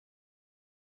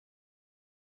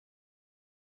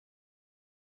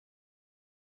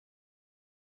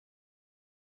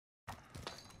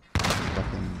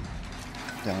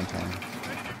downtown.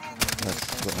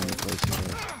 That's the only place he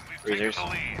goes. Freezers.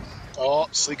 Oh,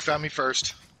 Sleek found me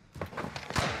first.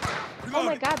 Oh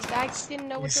my god, I didn't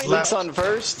know which way to Sleek's go. on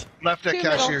first. Left at Two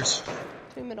cashiers. Middle.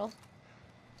 2 middle.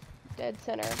 Dead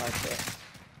center of our shit.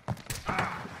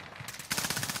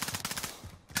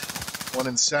 One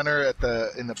in center at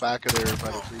in the back of there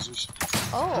by the freezers.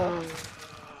 Oh.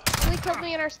 Sleek killed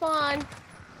me in our spawn.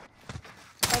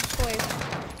 That's choice.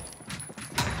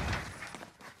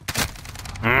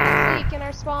 Sleek in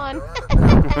our spawn.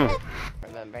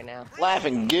 Remember now.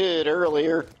 Laughing good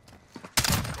earlier.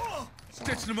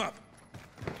 Stitching him up.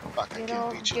 Fucking You know,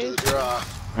 can beat you to the draw.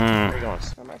 Where you going?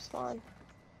 From our spawn.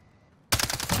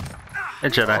 Hey,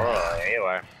 Jedi. Oh, there you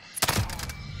are.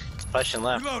 Pushing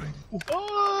left. Reloading.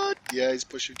 What? Yeah, he's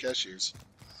pushing cashiers.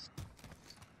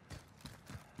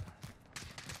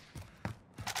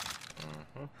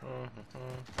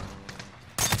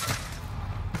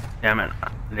 Yeah, man.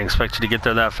 I didn't expect you to get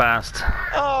there that fast.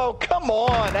 Oh, come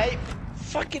on! I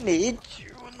fucking hit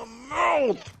you in the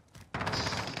mouth!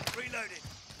 Reloading.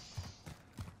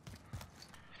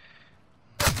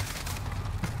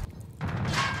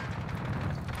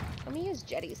 Let me use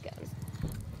Jetty's gun.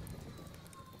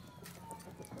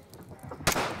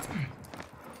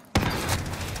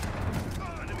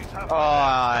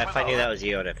 Oh, if I knew that was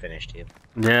you, I would have finished you.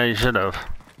 Yeah, you should have.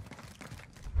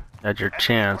 Had your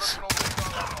chance.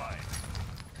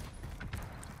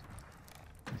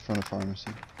 In front of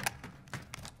pharmacy.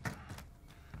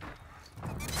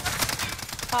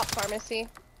 Top pharmacy.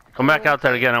 Come back out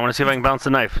there again. I want to see if I can bounce the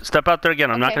knife. Step out there again.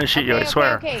 I'm not going to shoot you, I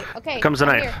swear. Okay. Here comes the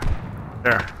knife. Here.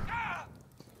 There.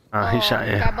 Oh, he shot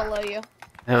you. Guy below you.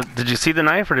 Did you see the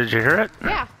knife or did you hear it?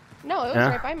 Yeah. No, it was Yeah?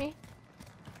 right by me.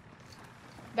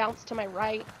 Bounced to my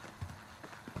right.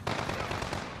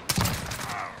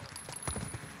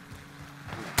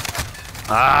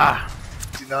 Ah!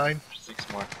 59.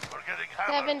 6 more.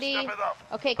 70.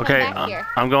 Okay, come Okay, back here.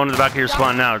 I'm going to the back of your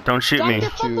spawn now. Don't shoot me.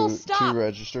 Dr. Two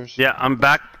registers. Yeah, I'm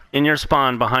back in your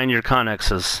spawn behind your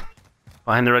connexes.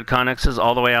 Behind the red connexes,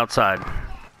 all the way outside.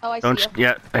 Oh, I Don't see you.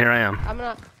 yeah, here I am. I'm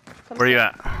gonna... Come Where are you sit.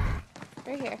 at?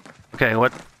 Right here. Okay,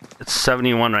 what? It's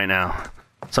 71 right now.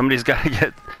 Somebody's got to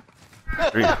get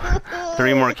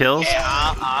three more kills. Yeah,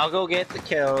 I'll go get the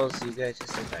kills. You guys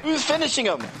just sit back. Who's finishing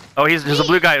them? Oh, there's a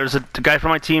blue guy. There's a guy from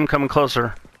my team coming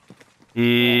closer.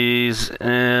 He's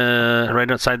right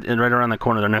outside, right around the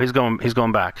corner there. No, he's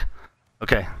going back.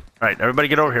 Okay, all right, everybody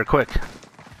get over here, quick.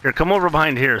 Here, come over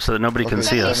behind here so that nobody can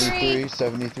see us.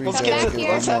 73. Let's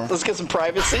Let's get some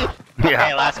privacy.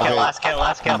 Yeah. Okay,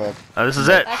 last kill. This is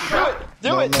it.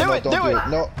 Do it.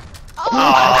 No.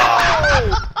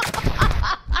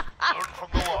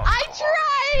 I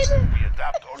tried!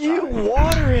 You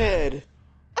waterhead.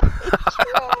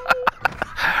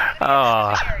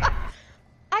 Oh.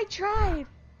 I tried!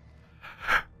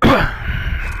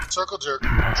 Circle jerk.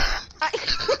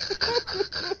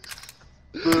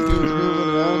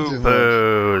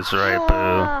 Boo. That's right,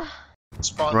 boo.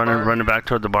 Spawn Running back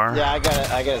toward the bar. Yeah, I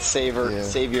gotta save her. Yeah.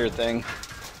 Save your thing.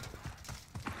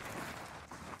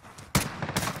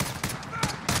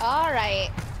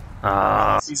 Alright.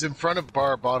 He's in front of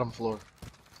bar bottom floor.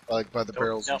 Like by the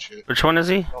barrels and shit. Which one is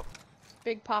he?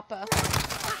 Big Papa.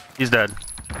 He's dead.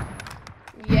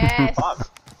 Yes!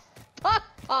 Fuck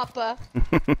Papa!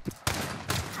 One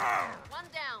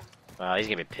down. Wow, he's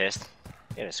gonna be pissed.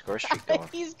 He had a score streak going.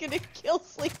 He's gonna kill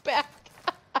Sleep back.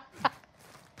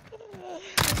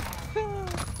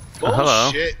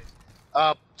 Hello. Shit.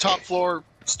 Top floor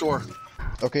store.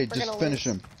 Okay, We're just gonna finish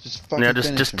lose. him. Just fucking Yeah,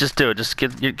 finish him. just do it. Just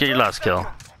get your last kill.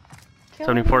 Kill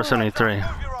 74, him. 73.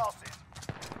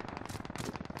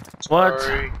 What?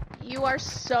 Sorry. You are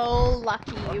so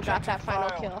lucky you got that final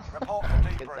kill.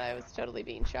 Because I was totally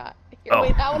being shot. Here, Oh.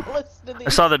 wait, I want to listen to these. I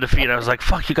saw the defeat. I was like,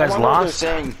 fuck, you guys I wonder what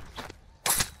they're lost? saying.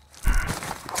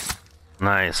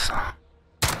 Nice.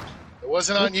 It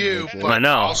wasn't on you, I but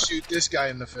know. I'll shoot this guy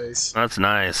in the face. That's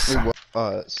nice. Wait,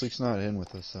 Sleek's not in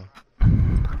with us though.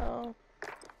 Oh.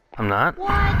 I'm not? What?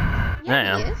 Yeah, I Yeah,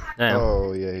 am. he is. Yeah, I am.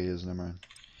 Oh yeah, he is. Never mind.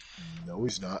 No,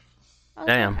 he's not. I was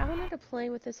Damn. like, I wanted to play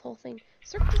with this whole thing.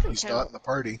 Sercle doesn't He's not count. in the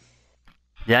party.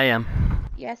 Yeah, I am.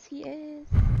 Yes, he is.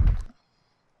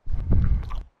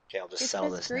 Okay, I'll just It sell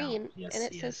says this green, now. Yes, and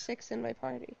it he says is. 6 in my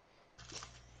party.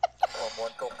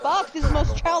 Fuck, this is the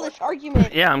most childish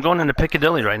argument. Yeah, I'm going into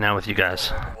Piccadilly right now with you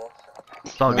guys.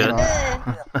 It's all good.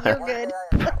 You're good.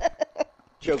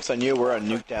 Joke's on you, we're on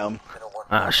Nuketown.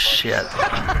 Oh, shit.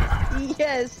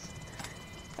 Yes.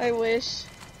 I wish.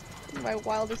 In my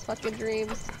wildest fucking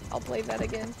dreams. I'll play that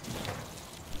again.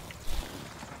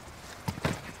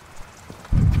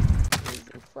 He's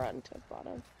in front of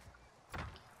bottom.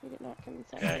 He did not come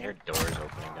inside. Yeah, I here. heard doors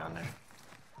opening down there.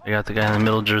 I got the guy in the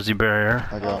middle Jersey barrier.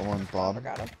 I got one I bottom.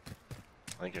 forgot him.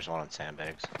 I think there's one on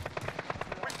sandbags.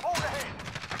 We pulled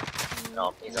ahead.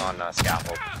 No, he's on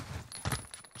scaffold.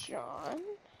 John?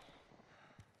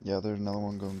 Yeah, there's another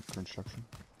one going construction.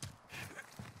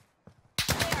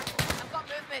 I've got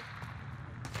movement.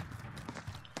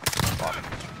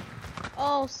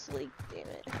 Oh, sleep, damn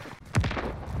it.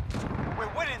 We're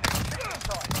winning this. Take your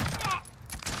time.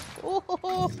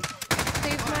 Oh,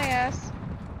 saved my ass.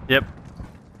 Yep,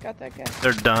 Got that guy.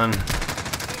 they're done.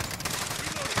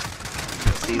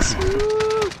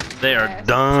 Woo! They are Yes.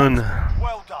 done.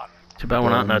 Well done. Too bad we're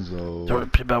not in a.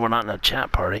 Dunzo. Too bad we're not in a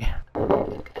chat party.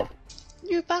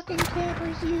 You fucking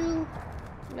campers, you!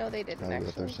 No, they didn't Probably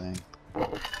what they're actually. saying.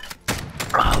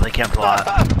 Oh, they camped a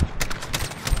lot.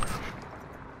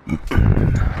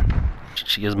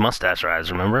 She has mustache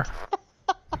eyes, remember?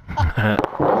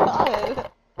 God.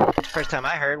 First time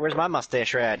I heard, where's my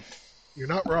mustache rad? You're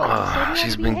not wrong. Oh,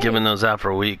 she's been giving those out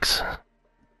for weeks.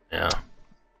 Yeah.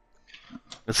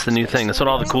 That's the new thing. That's what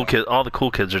all the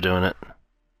cool kids are doing it.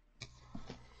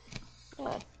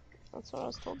 Yeah, that's what I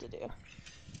was told to do.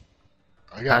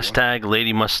 I got one. Hashtag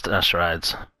lady mustache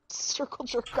rides. Circle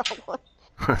jerk got one.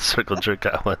 Circle jerk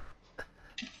got one.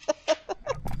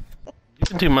 You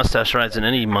can do mustache rides in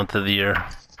any month of the year.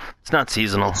 It's not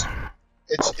seasonal.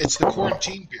 It's the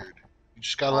quarantine beard. You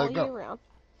just gotta All let it year go. round.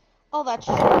 Oh, that's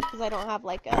true, because I don't have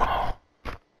like a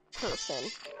person,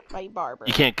 my barber.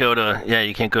 You can't go to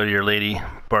your lady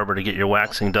barber to get your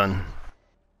waxing done.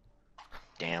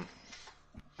 Damn.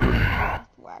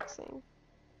 Waxing.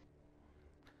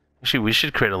 Actually, we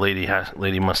should create a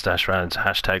lady mustache rides.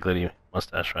 Hashtag lady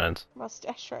mustache rides.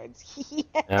 Mustache rides.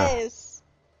 Yes!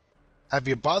 Have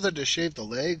you bothered to shave the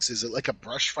legs? Is it like a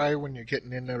brush fire when you're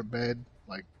getting in out of bed?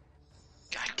 Like,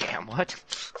 God damn, what?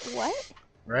 What?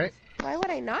 right? Why would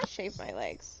I not shave my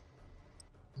legs?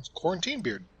 It's quarantine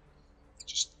beard.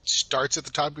 Just starts at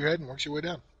the top of your head and works your way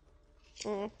down.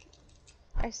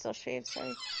 I still shave,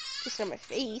 sorry. Just on my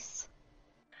face.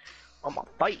 On my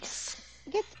face.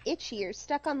 It gets itchy or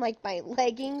stuck on like my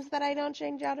leggings that I don't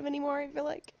change out of anymore, I feel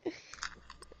like.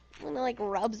 When it like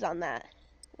rubs on that.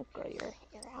 It'll grow your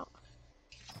hair out.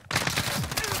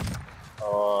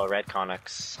 Oh, red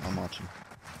Connex. I'm watching.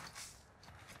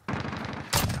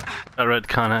 A red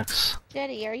Connex.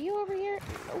 Jetty, are you over here?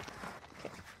 Nope.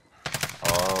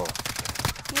 Oh.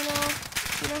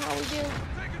 You know how we do.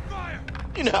 Taking fire.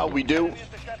 You know how we do. Here's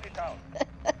the shanty town.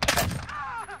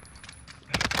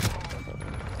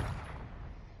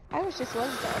 I was just done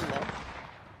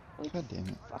though. God damn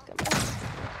it. Fuck 'em.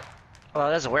 Well,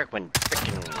 it doesn't work when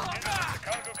freaking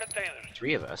Cargo containers.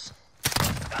 3 of us.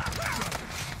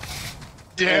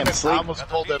 Damn it! I sleep. almost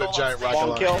pulled out a giant rocket Long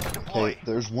launcher. kill. Hey,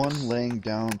 there's one laying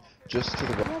down just to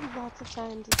the I right. had lots of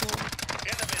time to do.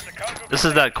 Enemies, the cargo This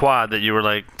is that quad that you were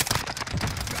like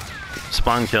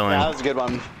spawn killing. Yeah, that was a good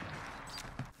one.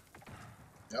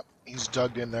 Yep, he's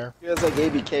dug in there. He has like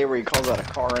ABK where he calls out a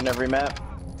car in every map.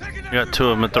 Taking You got 2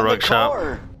 of them at the rug shop.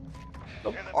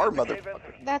 Our motherfucker.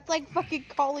 That's like fucking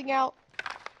calling out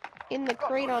in the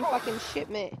crate on fucking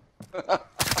shipment.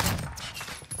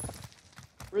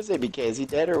 Where's ABK? Is he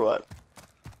dead or what?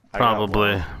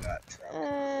 Probably.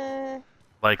 Uh,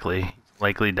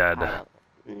 Likely dead.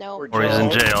 no. Or he's in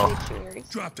jail.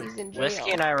 Dropped him. He's in jail.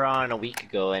 Whiskey and I were on a week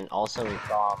ago, and also we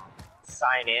saw him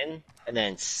sign in and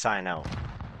then sign out.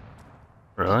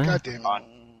 Really? God damn it.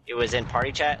 It was in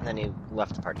party chat, and then he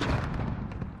left the party chat.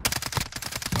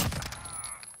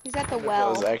 He's at the well.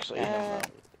 was actually him,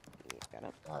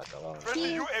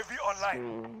 Friendly UAV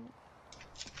online.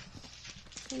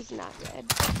 He's not dead.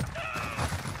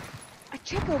 I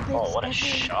check obits Oh, what a every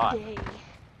shot. day.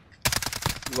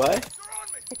 What?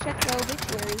 I check the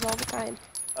obituaries all the time.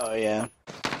 Oh, yeah.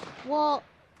 Well,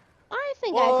 I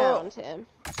think Whoa. I found him,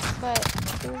 but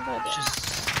he was not dead.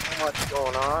 Just so much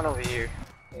going on over here.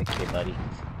 Okay, buddy.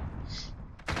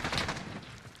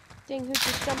 Dang, who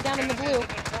just jumped down in the blue?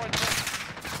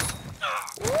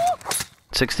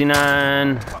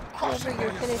 69. Over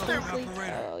your finishing sleep.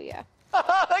 Oh, yeah.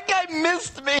 That guy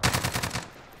missed me!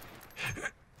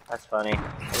 That's funny.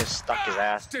 I just stuck his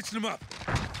ass. Stitching him up.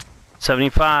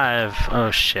 75. Oh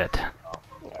shit.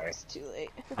 Yeah, it's too late.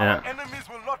 Yeah. Enemies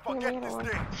will not forget this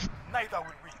day. Neither will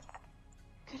we.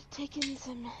 Could have taken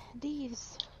some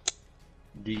D's.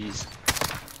 These.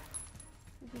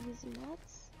 These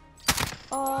nuts.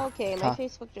 Oh, okay, my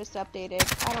Facebook just updated.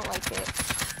 I don't like it.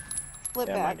 Flip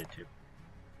Yeah, mine back. did too.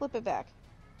 Flip it back.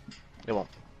 It won't.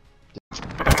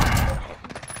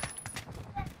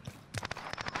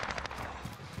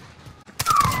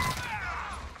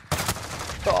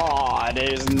 Oh,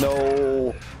 there's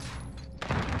no.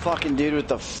 fucking dude with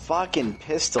the fucking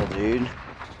pistol, dude.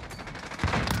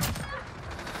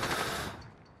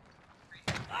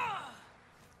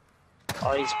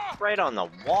 Oh, he's right on the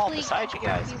wall Like, beside you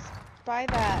guys. He's by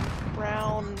that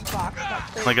brown box.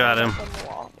 I got him. On the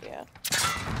wall. Yeah.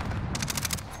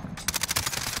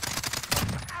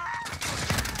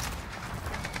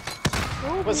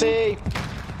 Pussy!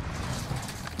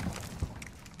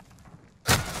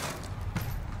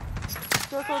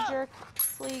 Circle jerk,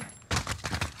 sleek.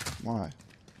 Why?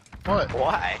 What?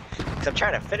 Why? Because I'm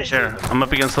trying to finish Here, him. I'm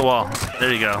up against the wall.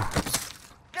 There you go.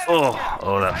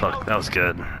 Oh, that was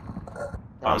good.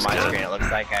 That On was my good. screen, it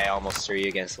looks like I almost threw you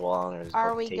against the wall. And it was Are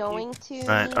about to we take going to?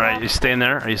 All right, you staying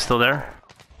there? Are you still there?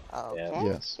 Okay.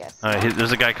 Yes. Yes. All right,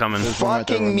 there's a guy coming. There's one right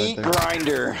there, Fucking one right meat there.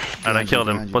 grinder. All right, I killed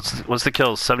him. Behind you. What's the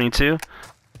kills? 72. All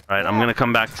right, I'm gonna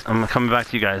come back. I'm coming back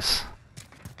to you guys.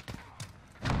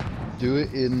 Do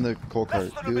it in the coal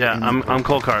cart. Do it Yeah, in the I'm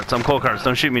coal carts. I'm coal carts.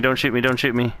 Don't shoot me. Don't shoot me. Don't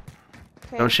shoot me.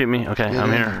 Okay. Don't shoot me. Okay, Get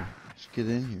I'm in here. Just get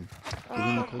in here. Get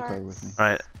in the coal cart with me. All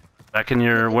right, back in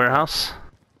your warehouse.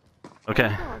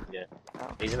 Okay, Yeah.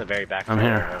 He's in the very back. I'm of the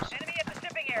here. warehouse. Oh,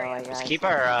 yeah, Just I keep see.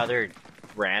 our other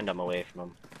random away from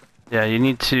him. yeah, you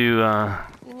need to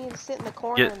You need to sit in the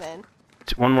corner Get- then.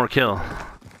 one more kill.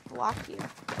 Block you.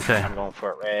 Okay. I'm going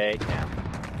for it right now.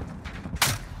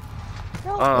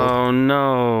 No. Oh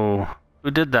no! Who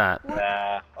did that?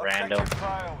 Random.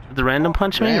 Did the random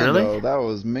punch me? Really? Rando, that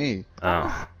was me.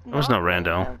 Oh, there was no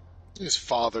rando. His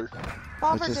father. It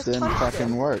Boffer just didn't punched fucking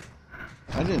him. work.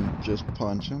 I didn't just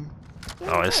punch him.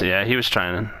 Oh, I see. Yeah, he was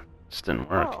trying. Just didn't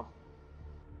work. Oh.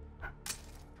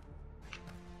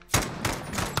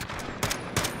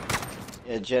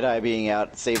 Yeah, Jedi being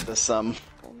out saved us some.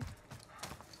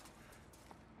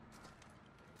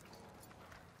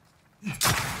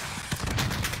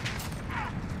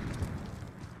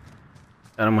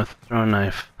 Got him with a throwing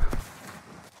knife.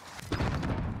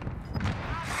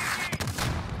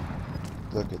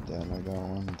 Look at that. I got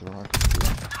one with the rocket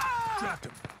fuel. Dropped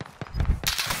him.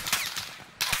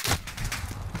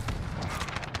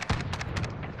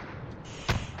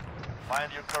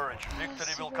 Find your courage.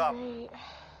 Victory will come. Great.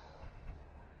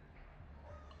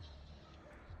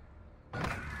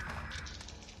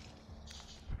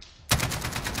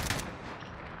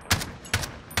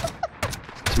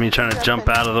 It's me trying to jump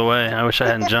out of the way. I wish I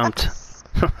hadn't jumped.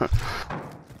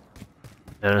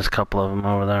 Yeah, there's a couple of them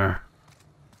over there.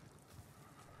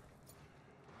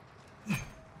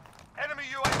 Enemy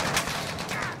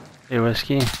UAV. Hey,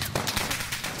 whiskey.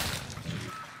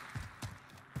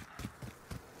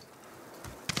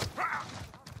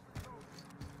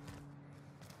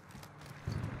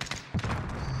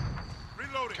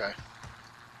 Reloading. Okay.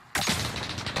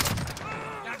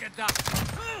 Target down.